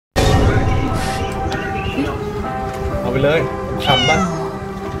ไปเลยคำบ้าง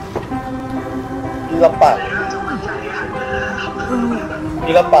พี่รับปาก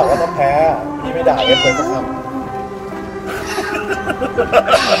ว่าถ้าแพ้พี่ไม่ด่าเอฟเลยสักคำ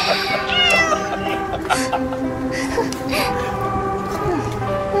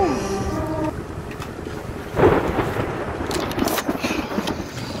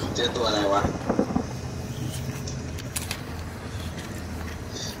เจอตัวอะไรวะ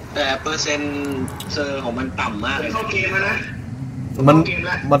แต่เปอร์เซ็นต์เซอร์ของมันต่ำมากเลยเข้าเกมแล้วนะ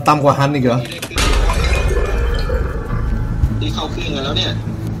มันต่ำกว่าฮันอีกเหรอที่เข้าเครื่องกันแล้วเนี่ย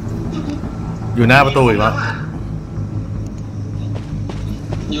อยู่หน้าประตูอีกแล้ว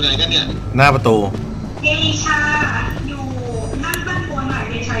อยู่ไหนกันเนี่ยหน้าประตูเกชาอยู่นั่นด้านบนหน่อย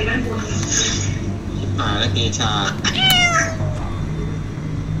เกชาด้านบนแล้วเกชา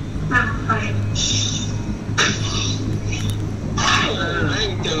ไป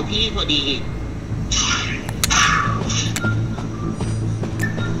เจอพี่พอดี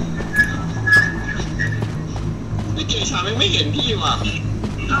นี่เกชาไม่เห็นพี่ว่ะ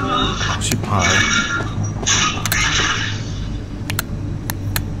ชิบหาย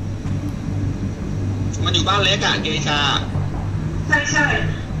มันอยู่บ้านเล็กอะเกชาใช่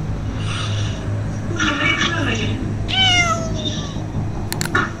คุณยังไม่ได้เครื่องเลย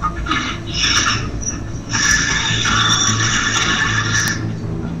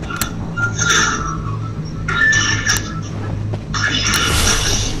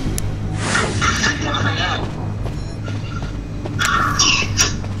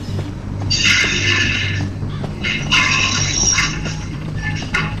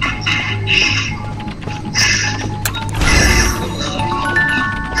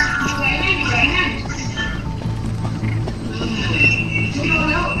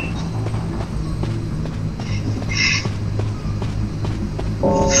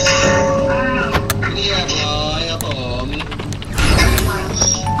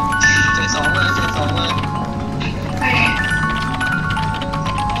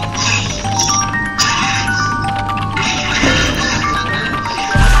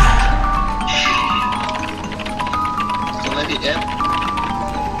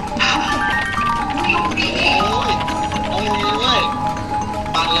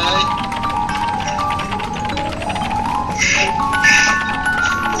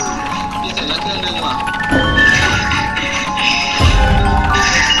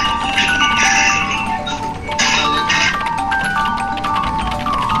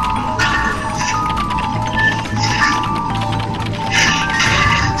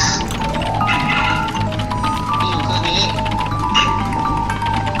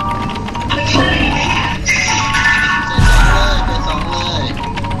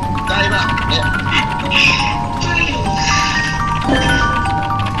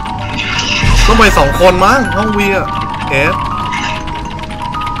ต้องไป2 คนมั้งห้องวีอะเอฟ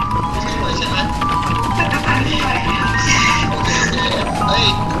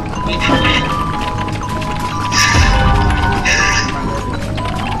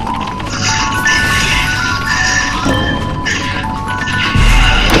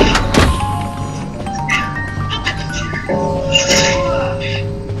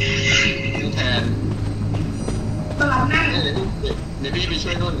เดี๋ยวพี่ไปช่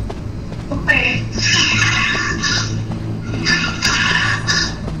วยนุ่นของ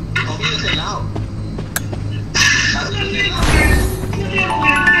พี่เสร็จแล้ว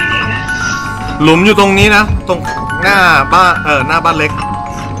หลุมอยู่ตรงนี้นะตรงหน้าบ้านหน้าบ้านเล็ก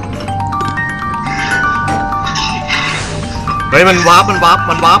เฮ้ยมันวาร์ปล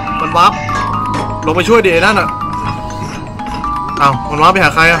งไปช่วยดินั่นอ่ะอ้าวมันวาร์ปไปหา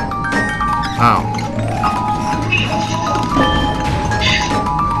ใครอ่ะอ้าว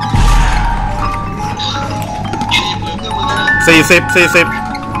40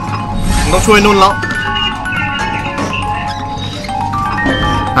ต้องช่วยนุ่นแล้ว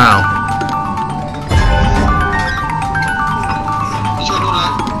อ้าวช่วยนุ่นแล้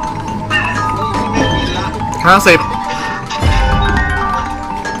ว5060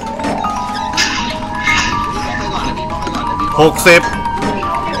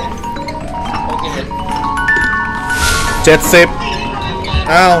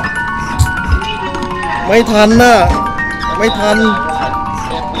 70อ้าวไม่ทันน่ะไม่ทัน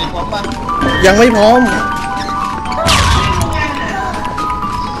ยังไม่พร้อม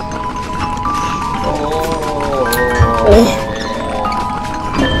โอ้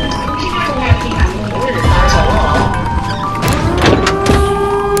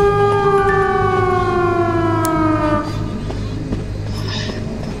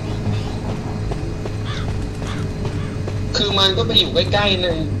คือมันก็ไปอยู่ใกล้ๆใน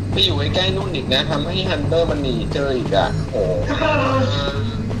ไปอยู่ใกล้ๆนู่นอีกนะทำให้ฮันเตอร์มันหนีเจออีกอ่ะโอ้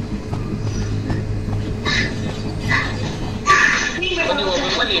มันอยู่กับมึ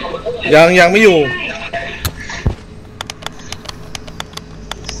งมันหนียังไม่อยู่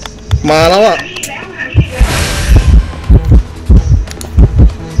มาแล้วอ่ะ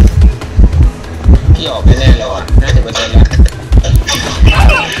พี่ออกไปแน่แล้วอ่ะ50%แล้ว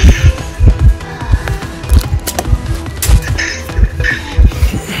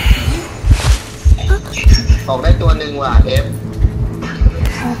ออกได้ตัวหนึ่งว่ะเอฟ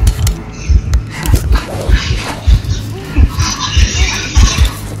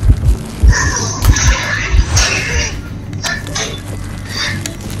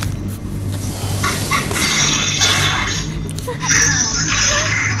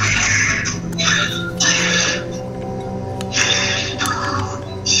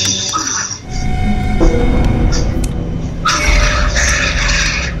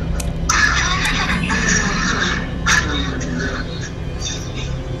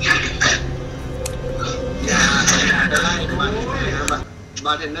บ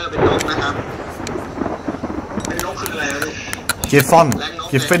าร์เทนเนอร์เป็นนกนะครับเป็นนกคืออะไรลูกกิฟฟอน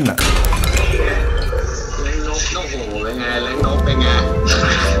กิฟฟินอะแรงนกโอ้โหเป็นไงแรงนกเป็นไง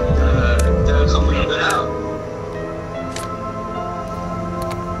เจอคอมมิวด้วยแล้ว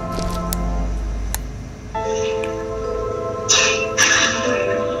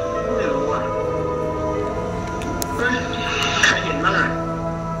ไม่รู้อ่ะใครเห็นบ้างอ่ะ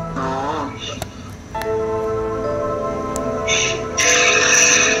อ๋อ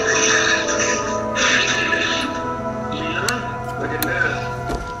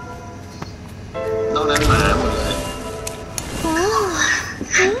นอกนั้นหมาหมดเลย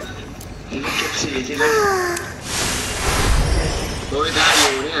เก็บสีที่นั่นโดยได้อ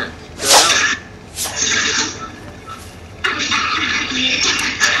ยู่เนี่ยเจอแล้ว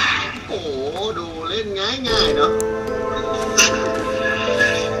โอ้โหดูเล่นง่ายๆเนาะ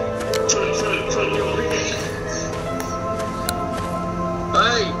เ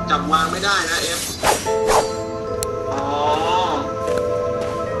ฮ้ยจับวางไม่ได้นะเอฟอ๋อ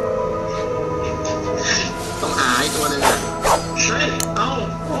ต้องหาอีกตัวหนึ่งอ่ะเฮ้ยเอา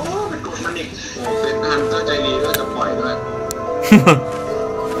โอ้ไปกดมันอีกโอ้เฟซฮันเตอร์ใจดีด้วยจะปล่อยด้วย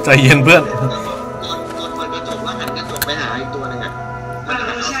ใจเย็นเพื่อนกดมันกระจกแล้วหันกระจกไปหาอีกตัวหนึ่งอ่ะ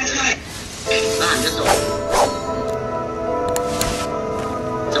ใช่แล้วหันกระจก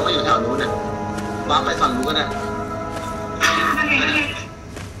จะไม่อยู่แถวนู้นน่ะวางไปฝั่งนู้นก็ได้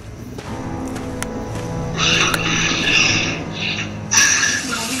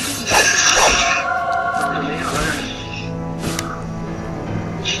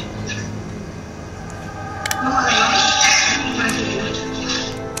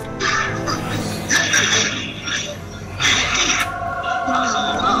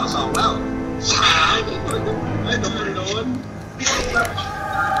สองแล้วสามไอ้โดน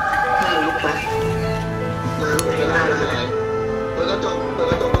ลุกไปไม่ได้เลยเปิดกระจก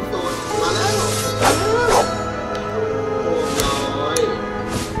ทั้งตัวมาแล้วโอ้ย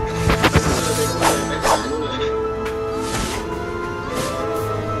ไปขายนู่นเลยเนี่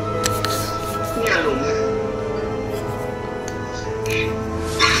ยหลุม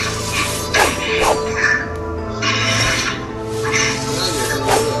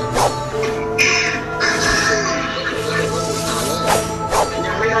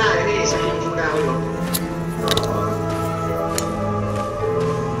ยังไม่ได้นี่สกิลทูดาวอยู่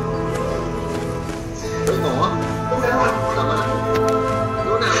เฮ้ยหมอกลับมา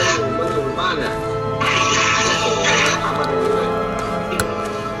รู้นานมันอยู่บ้านเนี่ยโอ้โหทำมาดูเลย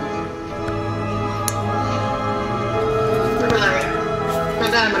ไม่เป็นไรไม่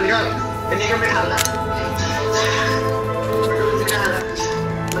ได้มันก็อันนี้ก็ไม่ทันละมันลุกไม่ได้ละ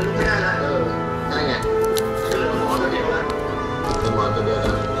ได้ไงเหลือหมอตัวเดียวแล้วหมอตัวเดียวแล้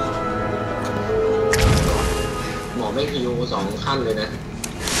วหมอไม่ฮิว2 ขั้นเลยนะ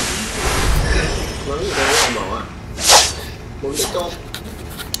มันไม่อยู่ตรงนี้หมออ่ะมุนจะจบ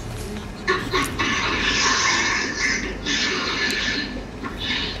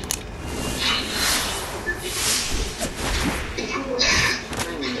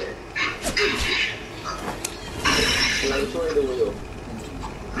เราช่วยดูอยู่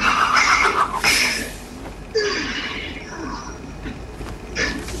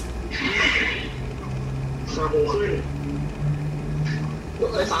มาโบขึ้น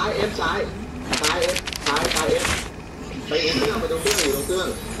ซ้ายเอฟซ้ายเอฟไปเครื่องไปตรงเครื่องอยู่ตรงเครื่อ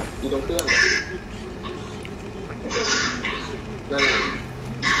งนั่นแหละ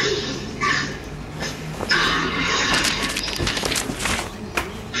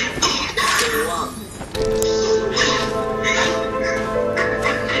ว่า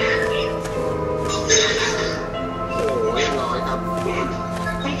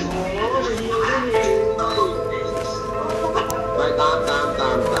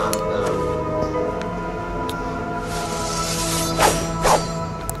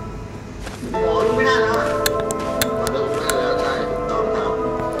ได้แล้วมันลงไม่ได้แล้วใช่ต้องครับ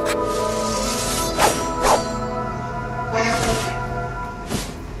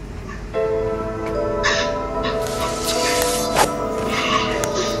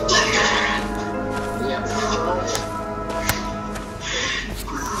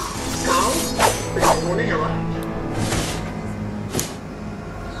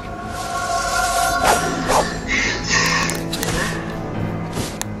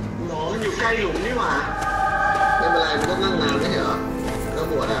ใกล้หลุมนี่หว่าไม่เป็นไรมันต้องนั่งนานไม่ใช่เหรอแล้ว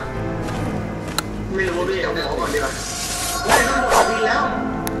บวชอ่ะไม่รู้พี่เอาหมอก่อนดีกว่าไม่ต้องบวชบินแล้ว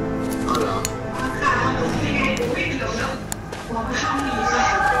อ๋อเหรอ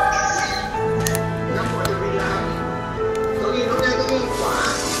แล้วบวชจะบินแล้วต้องยิงต้องไงต้องยิงขวา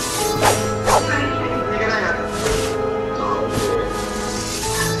นี่ก็ได้ครับอ๋อโอเค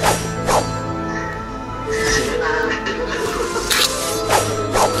เสียเวลา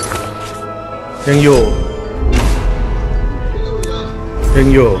ยังอยู่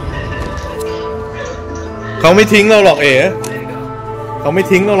เขาไม่ทิ้งเราหรอกเอ๋เขาไม่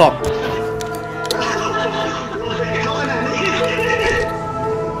ทิ้งเราหรอก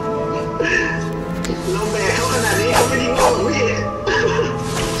เราแบกเขาขนาดนี้เขาไม่ทิ้งเราหรอกพี่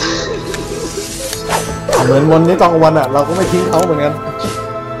เหมือนวันนี้ตอนกลางวันอ่ะเราก็ไม่ทิ้งเขาเหมือนกัน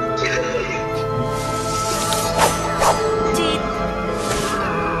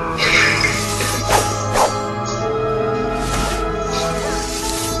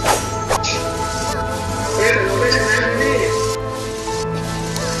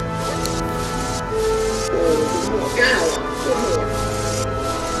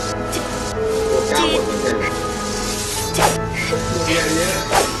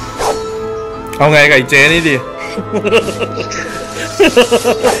เอาไงกับไอ้เจนี่ดิ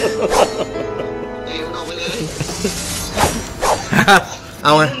เอ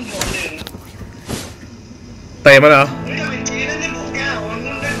าไงเตะมันเหรอ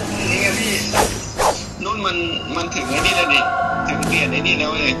นุ่นมันถึงไอ้นี่แล้วดิถึงเปลี่ยนไอ้นี่แล้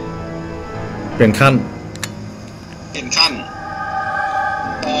วไงเปลี่ยนขั้น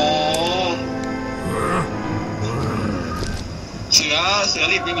อ๋อเสือ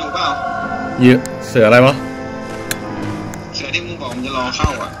รีบยังอยู่เปล่าเยอะเสืออะไรวะเสือที่มึงบอกมันจะรอเข้า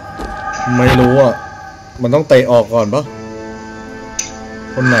อ่ะไม่รู้อ่ะมันต้องเตะออกก่อนปะ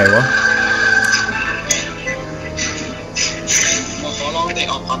คนไหนวะขอลองเตะ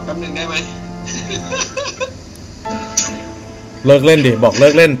ออกก่อนแป๊บนึงได้ไหมเลิกเล่นดิบอกเลิ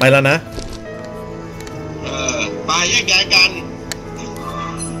กเล่นไปแล้วนะไปแยกย้ายกัน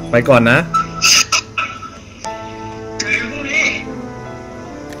ไปก่อนนะ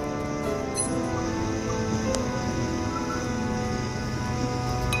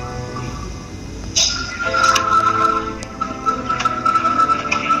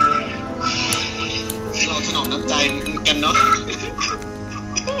เราถนอมน้ำใจกันเนาะ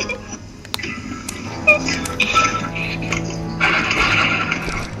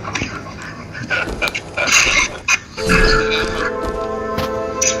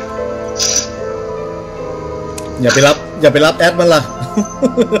อย่าไปรับแอดมันล่ะ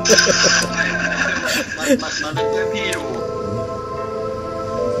มันเป็นเพื่อนพี่อยู่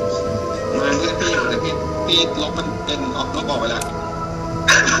มันเพื่อนพี่อยู่แต่พี่ลบมันเป็นลบออกไปแล้ว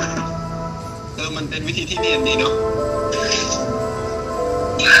มันเป็นวิธีที่เนียนดีเนาะ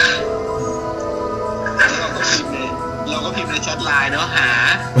เราก็พิมพ์ในแชทไลน์เนาะหา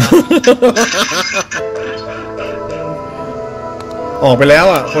ออกไปแล้ว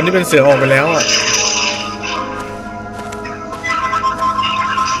อ่ะคนที่เป็นเสือออกไปแล้วอ่ะ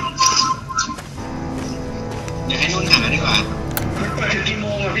อย่าให้นุ่นหาดีกว่ามันเปิดถึงกี่โม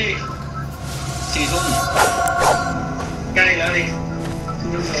งอ่ะพี่4 ทุ่มใกล้แล้วดิ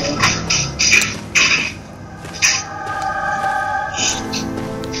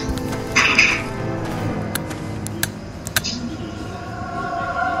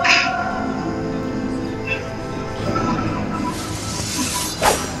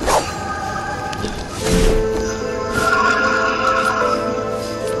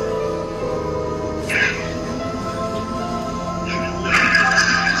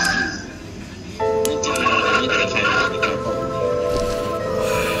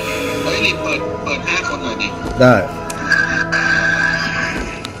เปิด5 คนหน่อยดิได้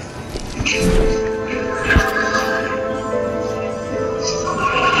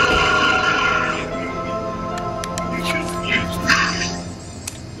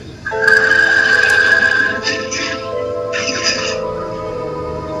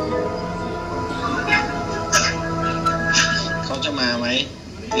เขาจะมาไหม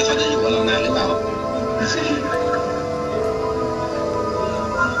แล้วเขาจะอยู่กับเรานานหรือเปล่า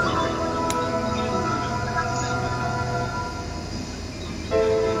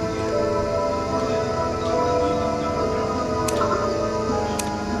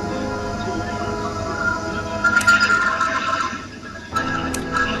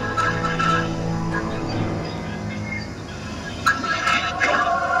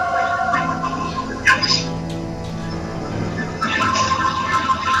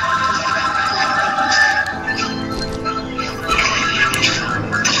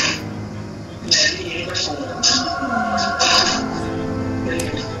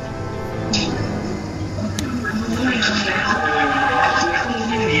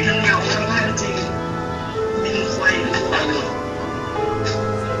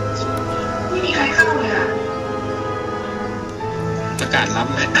ากาศรับ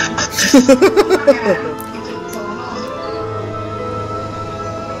ไหม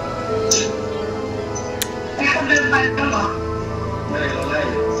คนเดินไปก็หรอไม่เราไล่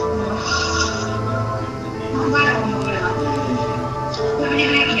ไม่ออกมาเลยครับไม่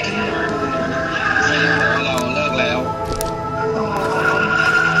ได้เขียนเลยเราเลิกแล้ว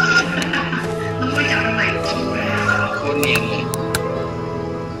มันไม่จำไหนโคตรเนียนเลย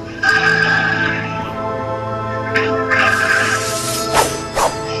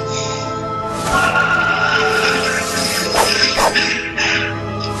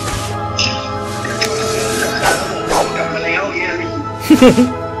กลับมาแล้วเฮีย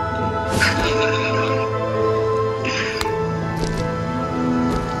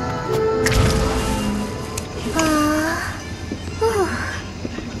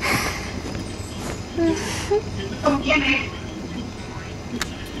ตรงนี้ไหม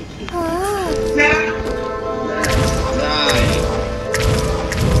แม่ได้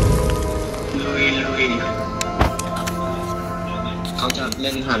ลุยเขาจะเ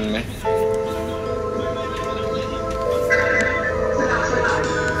ล่นทันไหม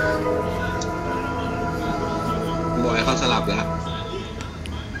บอยเขาสลับแล้ว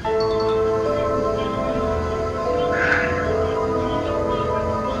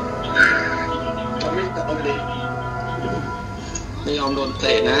ไม่ยอมโดนเต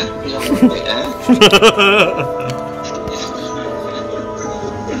ะนะไม่ยอมโดนเตะนะ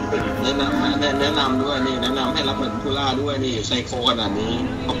แนะนำด้วยนี่แนะนำให้รับเหมือนพูล่าด้วยนี่ไซโคขนาดนี้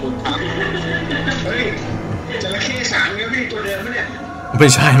ขอบคุณครับเฮ้ยจระเข้สามเงี้ยพี่ตัวเดิมไหมเนี่ยไม่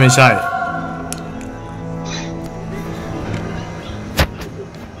ใช่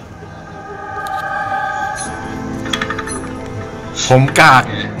ผมกาก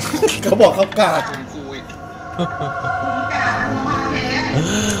เขาบอกเขากาก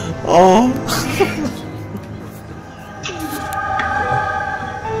อ๋อ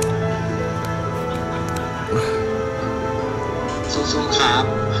สู้ๆครับ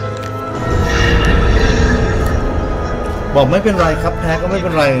บอกไม่เป็นไรครับแพ้ก็ไม่เป็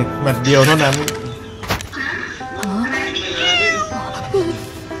นไรแมตช์เดียวเท่านั้น